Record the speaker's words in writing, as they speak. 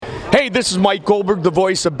Hey, this is Mike Goldberg, the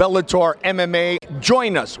voice of Bellator MMA.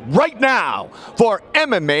 Join us right now for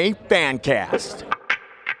MMA Fancast.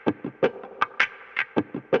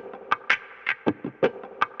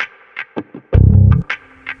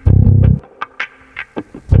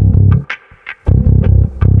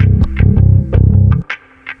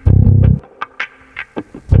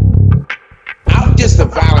 I'm just a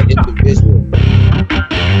violent individual.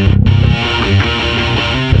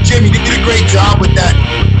 Jimmy, you did a great job with that.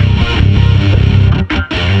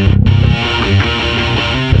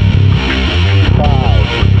 5,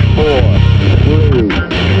 4, 3,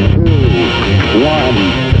 2, 1,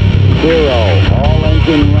 0. All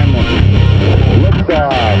engine running.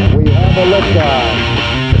 Liftoff. We have a liftoff.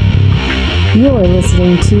 You're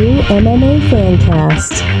listening to MMA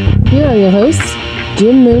Fancast. Here are your hosts,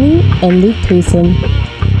 Jim Mooney and Luke Payson.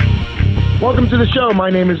 Welcome to the show. My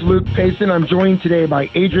name is Luke Payson. I'm joined today by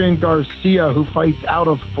Adrian Garcia, who fights out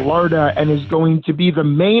of Florida and is going to be the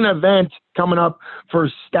main event coming up for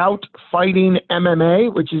Stout Fighting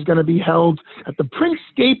MMA, which is going to be held at the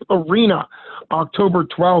Printscape Arena October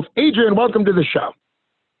 12th. Adrian, welcome to the show.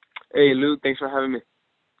 Hey, Luke. Thanks for having me.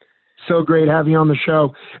 So great having you on the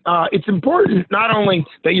show. It's important not only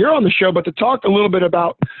that you're on the show, but to talk a little bit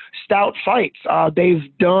about Stout Fights. They've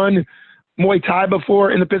done Muay Thai before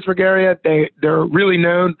in the Pittsburgh area. They're really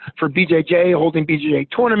known for BJJ, holding BJJ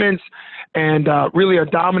tournaments, and really a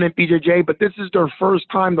dominant BJJ. But this is their first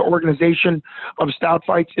time the organization of Stout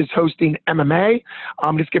Fights is hosting MMA. It's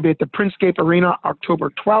going to be at the Printscape Arena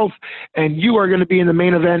October 12th, and you are going to be in the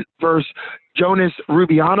main event versus Jonas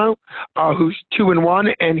Rubiano, who's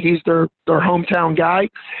 2-1, and he's their hometown guy.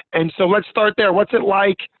 And so let's start there. What's it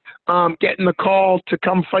like getting the call to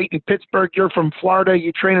come fight in Pittsburgh? You're from Florida.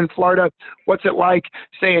 You train in Florida. What's it like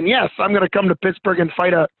saying, yes, I'm going to come to Pittsburgh and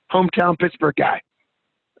fight a hometown Pittsburgh guy?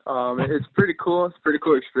 It's pretty cool. It's a pretty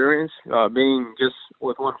cool experience. Being just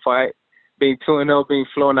with one fight, being 2-0, being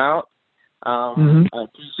flown out. I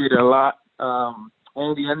appreciate it a lot.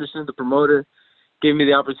 Andy Anderson, the promoter, gave me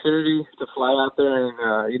the opportunity to fly out there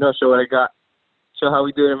and, show what I got, show how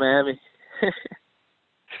we do it in Miami.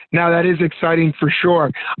 Now that is exciting for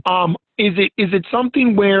sure. Is it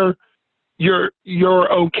something where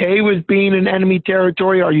you're okay with being in enemy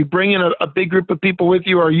territory? Are you bringing a big group of people with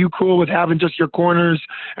you? Are you cool with having just your corners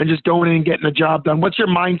and just going in and getting the job done? What's your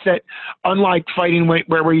mindset, unlike fighting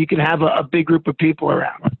where you can have a big group of people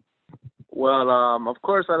around? Well, of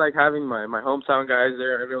course, I like having my hometown guys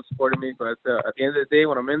there, everyone supporting me. But at the end of the day,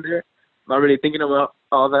 when I'm in there, I'm not really thinking about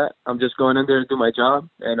all that. I'm just going in there to do my job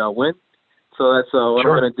and win. So that's what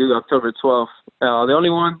I'm going to do October 12th. The only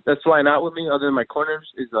one that's flying out with me, other than my corners,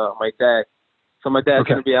 is my dad. So my dad's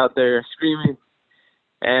going to be out there screaming.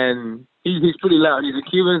 And he's pretty loud. He's a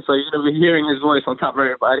Cuban, so you're going to be hearing his voice on top of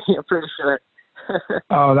everybody, I'm pretty sure.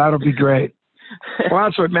 Oh, that'll be great. Well,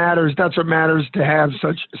 that's what matters. That's what matters, to have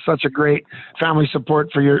such a great family support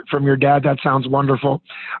from your dad. That sounds wonderful.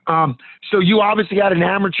 So you obviously had an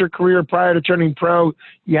amateur career prior to turning pro.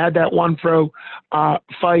 You had that one pro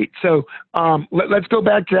fight. So let's go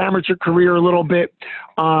back to the amateur career a little bit.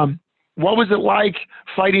 What was it like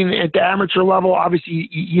fighting at the amateur level? Obviously,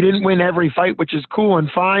 you didn't win every fight, which is cool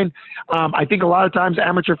and fine. I think a lot of times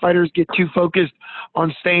amateur fighters get too focused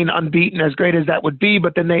on staying unbeaten, as great as that would be,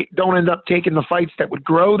 but then they don't end up taking the fights that would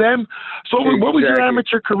grow them. So what was your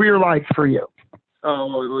amateur career like for you? Oh,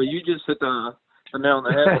 well, you just hit the nail on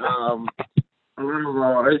the head.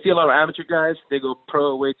 I see a lot of amateur guys, they go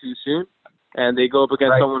pro way too soon, and they go up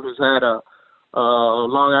against someone who's had a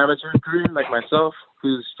long amateur career like myself,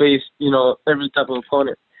 who's faced, every type of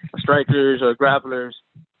opponent, strikers or grapplers,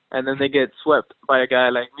 and then they get swept by a guy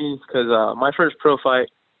like me, because my first pro fight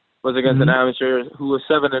was against an amateur who was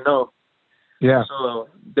 7-0. Yeah. So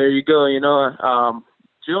there you go,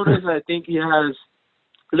 Jonas, I think he has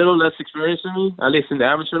a little less experience than me, at least in the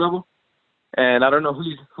amateur level, and I don't know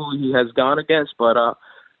who he has gone against, but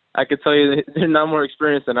I can tell you that they're not more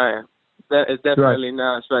experienced than I am. That is definitely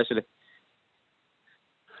not, especially.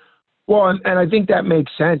 Well, and I think that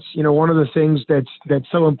makes sense. One of the things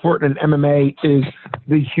that's so important in MMA is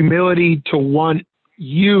the humility to want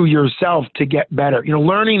you yourself to get better.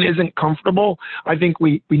 Learning isn't comfortable. I think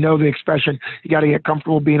we know the expression, you got to get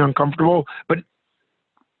comfortable being uncomfortable, but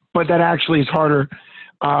that actually is harder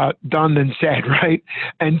done than said, right?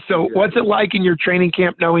 And so what's it like in your training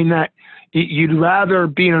camp knowing that you'd rather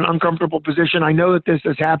be in an uncomfortable position? I know that this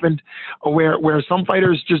has happened where some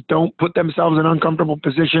fighters just don't put themselves in uncomfortable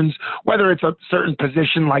positions, whether it's a certain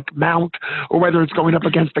position like mount or whether it's going up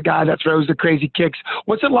against the guy that throws the crazy kicks.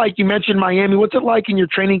 What's it like? You mentioned Miami. What's it like in your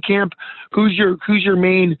training camp? Who's your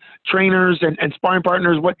main trainers and sparring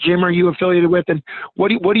partners? What gym are you affiliated with? And what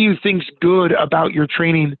do you think's good about your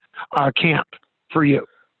training camp for you?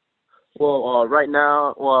 Well, right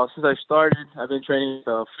now, since I started, I've been training at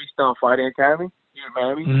the Freestyle Fighting Academy here in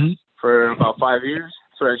Miami for about 5 years.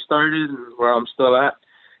 So I started and where I'm still at.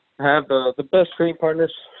 I have the best training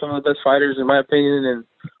partners, some of the best fighters in my opinion, and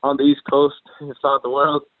on the East Coast, if not the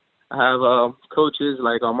world. I have coaches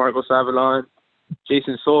like Marco Savalon,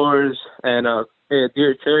 Jason Soares, and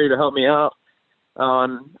Dear Terry to help me out.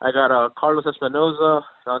 I got Carlos Espinoza.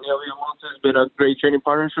 Neil Villamontes has been a great training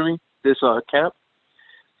partner for me this camp.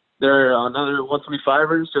 They're another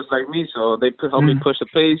 125ers just like me, so they help me push the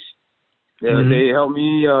pace. They help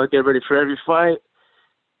me get ready for every fight.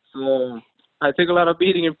 So I take a lot of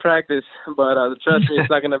beating in practice, but trust me,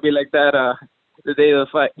 it's not going to be like that the day of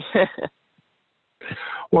the fight.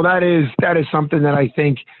 Well, that is something that I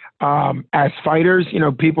think as fighters,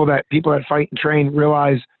 people that fight and train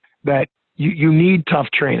realize that you need tough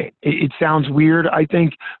training. It sounds weird, I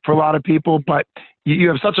think, for a lot of people, but you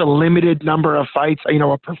have such a limited number of fights.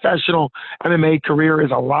 A professional MMA career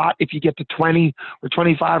is a lot if you get to 20 or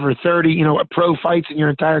 25 or 30, pro fights in your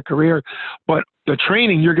entire career. But the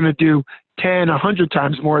training, you're going to do 10, 100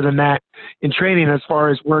 times more than that in training as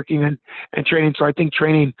far as working and training. So I think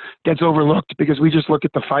training gets overlooked because we just look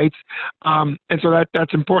at the fights. And so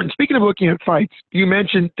that's important. Speaking of looking at fights, you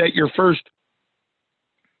mentioned that your first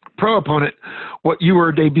pro opponent, you were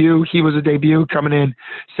a debut, he was a debut coming in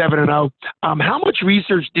 7-0. How much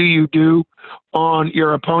research do you do on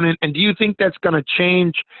your opponent, and do you think that's going to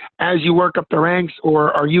change as you work up the ranks,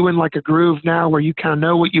 or are you in like a groove now where you kind of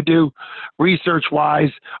know what you do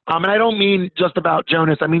research-wise? And I don't mean just about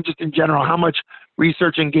Jonas, I mean just in general. How much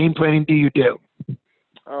research and game planning do you do?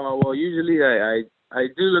 Well, usually I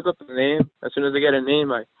do look up the name. As soon as I get a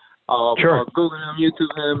name, I'll Google him,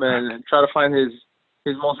 YouTube him, and try to find his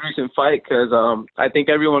most recent fight, because I think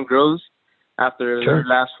everyone grows after their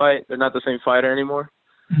last fight. They're not the same fighter anymore.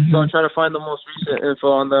 So I try to find the most recent info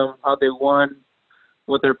on them, how they won,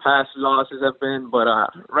 what their past losses have been. But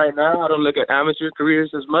right now, I don't look at amateur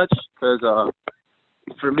careers as much, because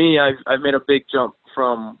for me, I've made a big jump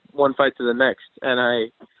from one fight to the next, and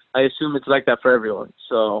I assume it's like that for everyone.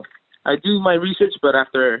 So I do my research, but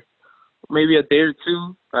after maybe a day or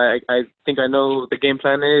two, I think I know what the game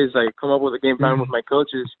plan is. I come up with a game plan with my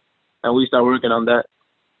coaches, and we start working on that.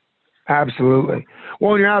 Absolutely.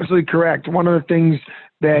 Well, you're absolutely correct. One of the things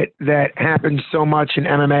that happens so much in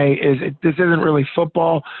MMA is this isn't really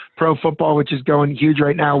football, pro football, which is going huge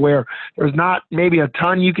right now, where there's not maybe a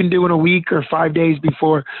ton you can do in a week or 5 days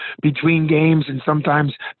between games, and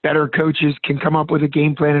sometimes better coaches can come up with a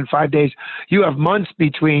game plan in 5 days. You have months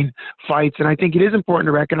between fights, and I think it is important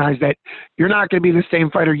to recognize that you're not going to be the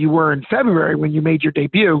same fighter you were in February when you made your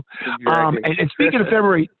debut. Exactly. And speaking of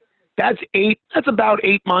February, that's about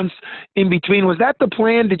 8 months in between. Was that the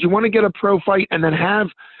plan? Did you want to get a pro fight and then have,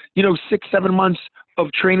 6-7 months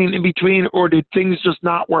of training in between, or did things just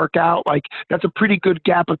not work out? Like, that's a pretty good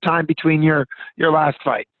gap of time between your last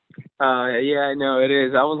fight. Yeah, I know it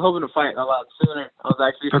is. I was hoping to fight a lot sooner. I was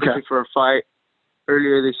actually pushing for a fight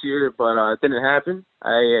earlier this year, but it didn't happen.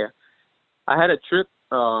 I had a trip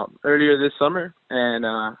earlier this summer, and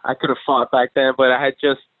I could have fought back then, but I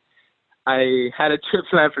had a trip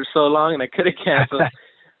planned for so long, and I couldn't cancel.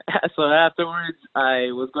 So afterwards,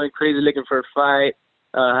 I was going crazy looking for a fight.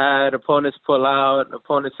 I had opponents pull out,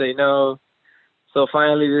 opponents say no. So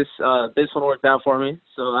finally, this one worked out for me.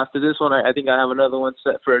 So after this one, I think I have another one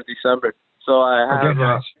set for December. So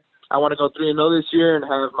I want to go 3-0 this year and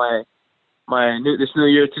have this new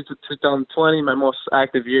year, 2020, my most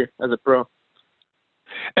active year as a pro.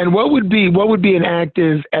 And what would be an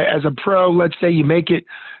active as a pro? Let's say you make it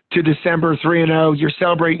to December 3-0, you're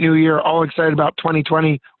celebrating New Year, all excited about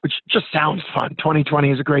 2020, which just sounds fun.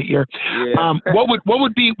 2020 is a great year. Yeah.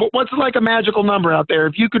 What's like a magical number out there?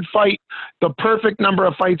 If you could fight the perfect number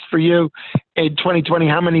of fights for you in 2020,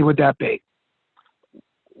 how many would that be?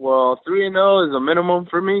 Well, 3-0 is a minimum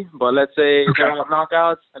for me, but let's say if I have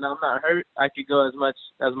knockouts and I'm not hurt, I could go as much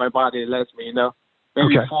as my body lets me,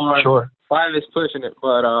 Maybe 4, 5 is pushing it,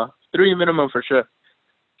 but 3 minimum for sure.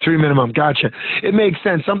 3 minimum. Gotcha. It makes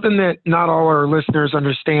sense. Something that not all our listeners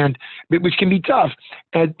understand, which can be tough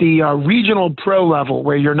at the regional pro level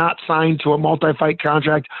where you're not signed to a multi-fight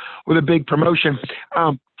contract with a big promotion.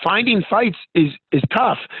 Finding fights is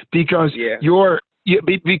tough because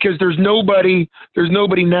because there's nobody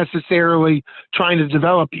necessarily trying to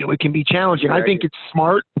develop you. It can be challenging. I think it's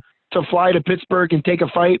smart to fly to Pittsburgh and take a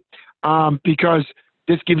fight because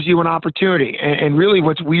this gives you an opportunity. And really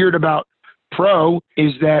what's weird about pro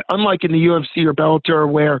is that unlike in the UFC or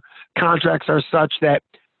Bellator where contracts are such that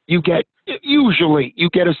usually you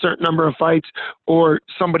get a certain number of fights or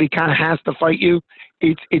somebody kind of has to fight you,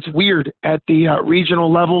 it's weird at the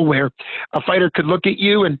regional level where a fighter could look at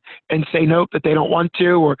you and say nope, that they don't want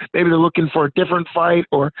to, or maybe they're looking for a different fight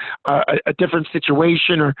or a different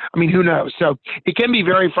situation, or I mean, who knows? So it can be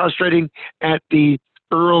very frustrating at the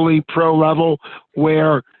early pro level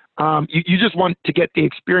where you just want to get the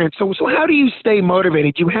experience. So how do you stay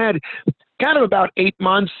motivated? You had kind of about 8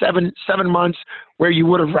 months, seven months where you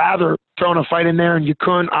would have rather thrown a fight in there and you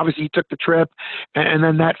couldn't. Obviously, you took the trip and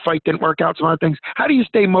then that fight didn't work out, some other things. How do you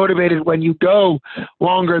stay motivated when you go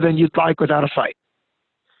longer than you'd like without a fight?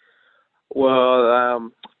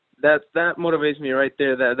 Well, that motivates me right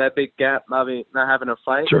there. That big gap, not having a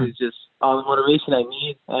fight, is just all the motivation I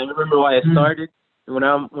need. I remember why I started.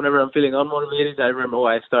 Whenever I'm feeling unmotivated, I remember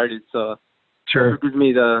why I started. So it gives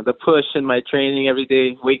me the push in my training every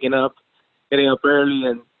day, waking up, getting up early,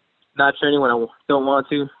 and not training when I don't want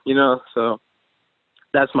to, So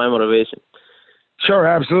that's my motivation. Sure,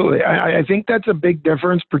 absolutely. I think that's a big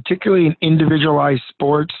difference, particularly in individualized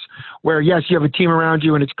sports where, yes, you have a team around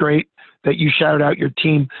you and it's great that you shouted out your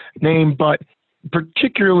team name, but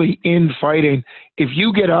particularly in fighting, if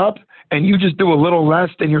you get up and you just do a little less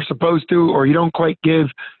than you're supposed to, or you don't quite give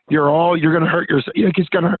your all, you're going to hurt yourself. It's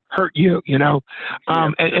going to hurt you, and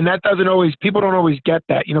that doesn't always, people don't always get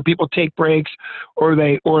that. People take breaks or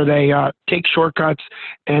they take shortcuts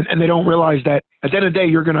and they don't realize that at the end of the day,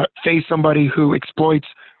 you're going to face somebody who exploits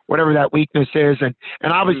whatever that weakness is. And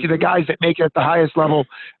obviously the guys that make it at the highest level,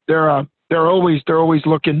 they're always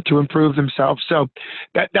looking to improve themselves. So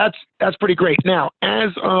that's pretty great. Now, as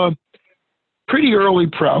pretty early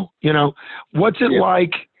pro, what's it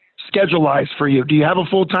like schedule-wise for you? Do you have a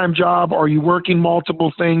full-time job? Are you working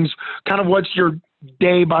multiple things? Kind of what's your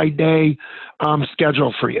day-by-day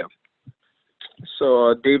schedule for you?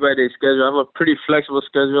 So day-by-day schedule, I have a pretty flexible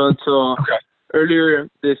schedule until earlier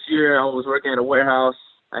this year. I was working at a warehouse.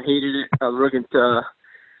 I hated it. I was working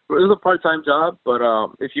it was a part-time job, but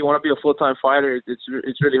if you want to be a full-time fighter,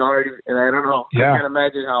 it's really hard. And I don't know. I can't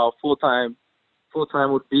imagine how full-time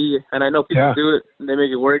would be, and I know people do it and they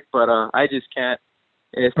make it work, but I just can't.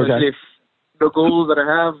 And especially if the goals that I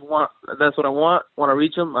have, that's what I want to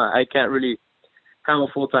reach them. I can't really have a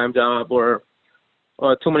full-time job or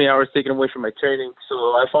too many hours taken away from my training. So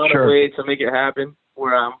I found a way to make it happen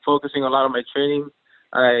where I'm focusing a lot on my training.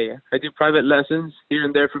 I do private lessons here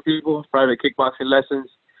and there for people, private kickboxing lessons.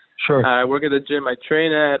 I work at the gym I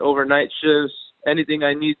train at, overnight shifts, anything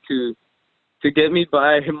I need to get me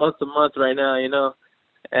by month to month right now,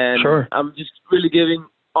 and I'm just really giving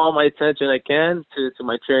all my attention I can to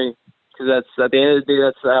my training, because that's at the end of the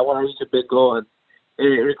day, I want to reach a big goal, and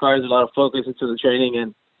it requires a lot of focus into the training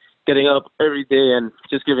and getting up every day and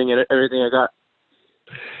just giving it everything I got.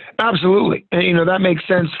 Absolutely. And, that makes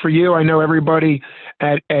sense for you. I know everybody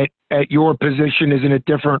at your position is in a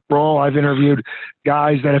different role. I've interviewed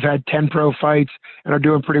guys that have had 10 pro fights and are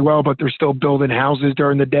doing pretty well, but they're still building houses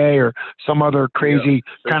during the day or some other crazy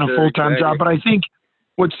kind of full-time job. But I think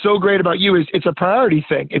what's so great about you is it's a priority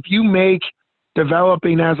thing. If you make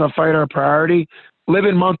developing as a fighter a priority,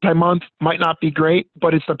 living month by month might not be great,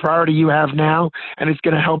 but it's the priority you have now, and it's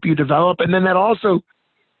going to help you develop. And then that also,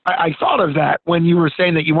 I thought of that when you were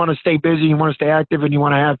saying that you want to stay busy, you want to stay active, and you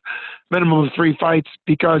want to have minimum of 3 fights,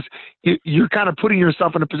 because you're kind of putting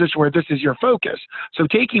yourself in a position where this is your focus. So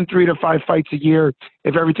taking 3 to 5 fights a year,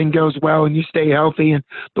 if everything goes well and you stay healthy and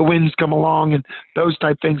the wins come along and those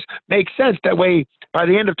type things, makes sense. That way, by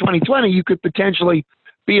the end of 2020, you could potentially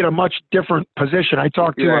be in a much different position. I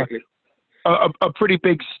talked to a pretty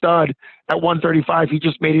big stud at 135. He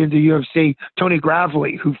just made it into UFC, Tony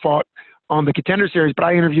Gravely, who fought on the Contender Series, but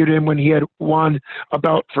I interviewed him when he had won a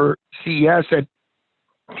belt for CES, and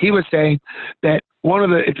he was saying that one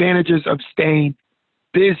of the advantages of staying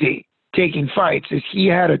busy taking fights is he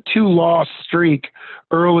had a 2-loss streak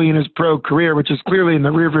early in his pro career, which is clearly in the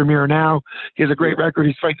rearview mirror now. He has a great record.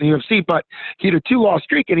 He's fighting the UFC, but he had a 2-loss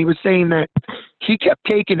streak, and he was saying that he kept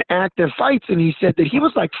taking active fights, and he said that he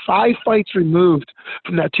was like 5 fights removed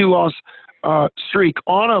from that 2-loss streak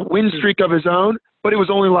on a win streak of his own, but it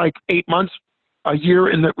was only like 8 months a year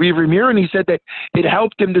in the rearview mirror, and he said that it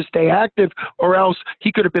helped him to stay active, or else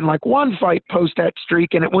he could have been like one fight post that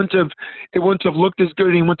streak, and it wouldn't have looked as good,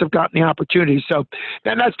 and he wouldn't have gotten the opportunity. So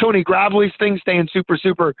that's Tony Gravely's thing, staying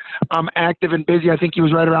super active and busy. I think he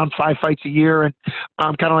was right around 5 fights a year, and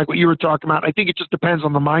kind of like what you were talking about. I think it just depends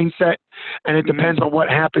on the mindset, and it depends on what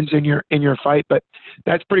happens in your fight. But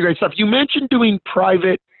that's pretty great stuff. You mentioned doing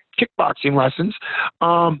private kickboxing lessons.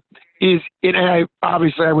 I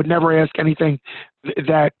would never ask anything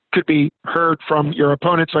that could be heard from your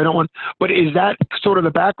opponent, so I don't want. But is that sort of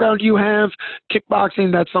the background you have?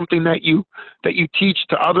 Kickboxing, that's something that you teach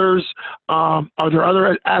to others. Are there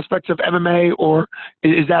other aspects of MMA, or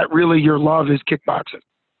is that really your love is kickboxing?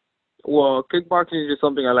 Well, kickboxing is just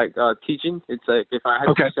something I like teaching. It's like if I had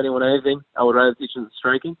to teach anyone anything, I would rather teach them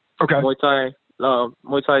striking. Okay.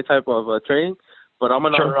 Muay Thai type of training. But I'm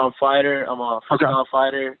an all-around fighter. I'm a freestyle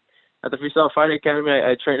fighter. At the Freestyle Fighting Academy,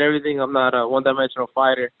 I train everything. I'm not a one-dimensional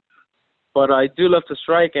fighter. But I do love to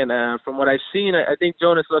strike, and from what I've seen, I think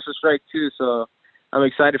Jonas loves to strike too, so I'm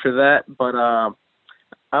excited for that. But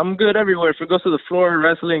I'm good everywhere. If it goes to the floor,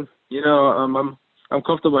 wrestling, I'm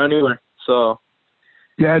comfortable anywhere. So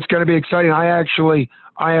yeah, it's going to be exciting. I actually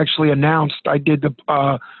announced, I did the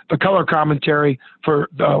color commentary for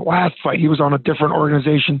the last fight. He was on a different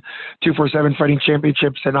organization, 247 Fighting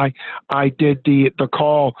Championships, and I did the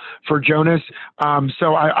call for Jonas.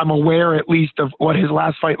 So I'm aware at least of what his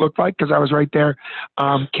last fight looked like, because I was right there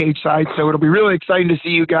cage side. So it'll be really exciting to see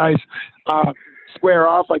you guys square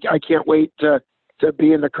off. I can't wait to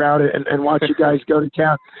be in the crowd and watch you guys go to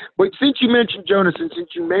town. But since you mentioned Jonas, and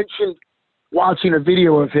since you mentioned watching a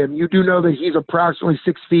video of him, you do know that he's approximately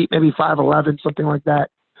 6 feet, maybe 5'11", something like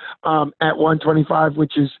that, at 125,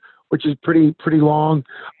 which is pretty long.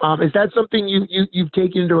 Is that something you've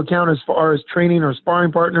taken into account as far as training or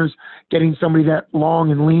sparring partners, getting somebody that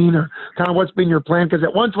long and lean, or kind of what's been your plan? Because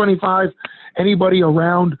at 125, anybody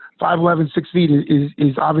around 5'11", 6 feet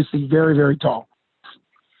is obviously very, very tall.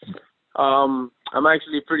 I'm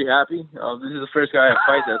actually pretty happy. This is the first guy I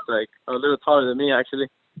fight that's like a little taller than me, actually.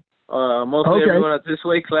 Mostly everyone at this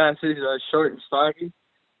weight class is short and stocky.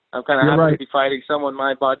 I'm kind of happy to be fighting someone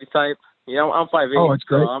my body type. I'm 5'8". Oh, it's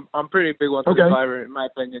great. So I'm pretty big 125er in my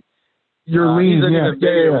opinion. You're lean, he's yeah.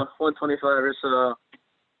 125er. So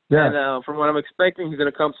yeah. And from what I'm expecting, he's gonna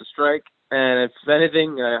come to strike. And if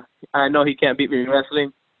anything, I know he can't beat me in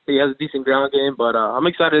wrestling. He has a decent ground game, but I'm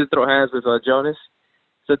excited to throw hands with Jonas.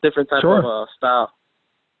 It's a different type of style.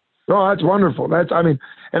 Oh, that's wonderful. And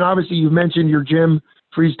obviously you mentioned your gym,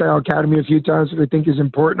 Freestyle Academy, a few times, which I think is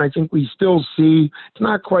important. I think we still see, it's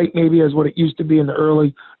not quite maybe as what it used to be in the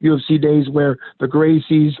early UFC days, where the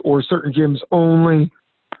Gracies or certain gyms only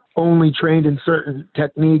trained in certain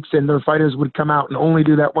techniques, and their fighters would come out and only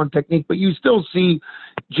do that one technique. But you still see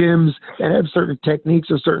gyms that have certain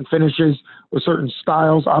techniques or certain finishes or certain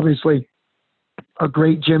styles. Obviously, a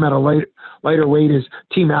great gym at a lighter weight is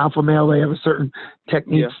Team Alpha Male. They have a certain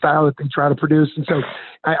technique style that they try to produce. And so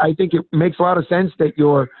I think it makes a lot of sense that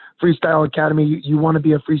your Freestyle Academy, you want to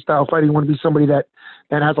be a freestyle fighter. You want to be somebody that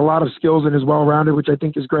has a lot of skills and is well-rounded, which I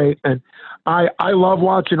think is great. And I love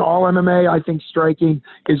watching all MMA. I think striking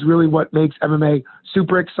is really what makes MMA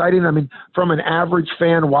super exciting. I mean, from an average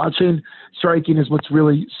fan watching, striking is what's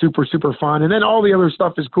really super, super fun. And then all the other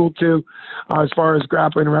stuff is cool too, as far as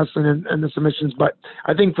grappling and wrestling and the submissions. But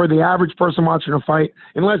I think for the average person watching a fight,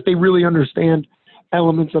 unless they really understand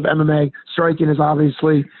elements of MMA, striking is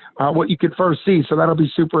obviously what you could first see. So that'll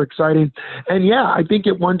be super exciting. And yeah, I think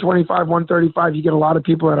at 125, 135, you get a lot of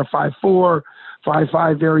people that are 5'4",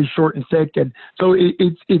 5'5", very short and thick. And so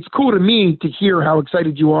it's cool to me to hear how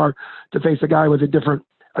excited you are to face a guy with a different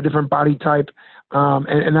body type.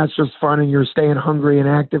 And that's just fun, and you're staying hungry and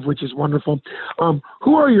active, which is wonderful.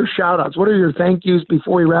 Who are your shout-outs? What are your thank yous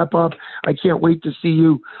before we wrap up? I can't wait to see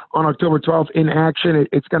you on October 12th in action.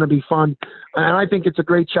 It's going to be fun. And I think it's a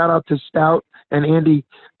great shout-out to Stout and Andy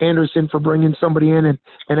Anderson for bringing somebody in and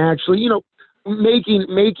actually, making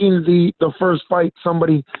the first fight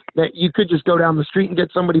somebody that you could just go down the street and get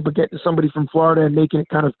somebody, but getting somebody from Florida and making it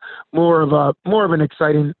kind of more of an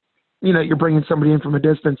exciting, you're bringing somebody in from a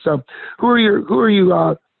distance. So who are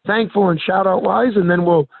you thankful and shout out wise? And then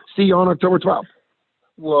we'll see you on October 12th.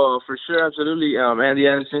 Well, for sure. Absolutely. Andy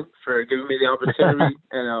Anderson for giving me the opportunity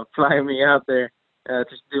and flying me out there to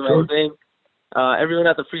do my thing. Everyone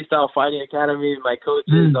at the Freestyle Fighting Academy, my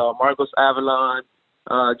coaches, Marcos Avalon,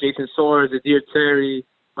 Jason Soares, Adir Terry,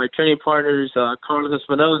 my training partners, Carlos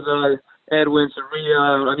Espinoza, Edwin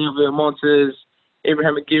Soria, Anil Villamontes,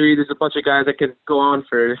 Abraham Aguirre. There's a bunch of guys that could go on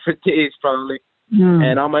for days probably.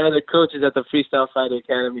 And all my other coaches at the Freestyle Fighting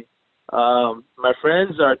Academy. My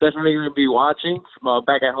friends are definitely going to be watching from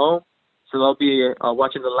back at home. So they'll be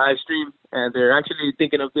watching the live stream, and they're actually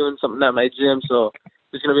thinking of doing something at my gym. So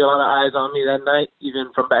there's going to be a lot of eyes on me that night,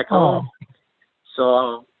 even from back home.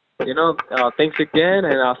 So, thanks again,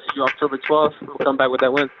 and I'll see you October 12th. We'll come back with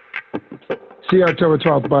that win. See you October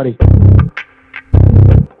 12th, buddy.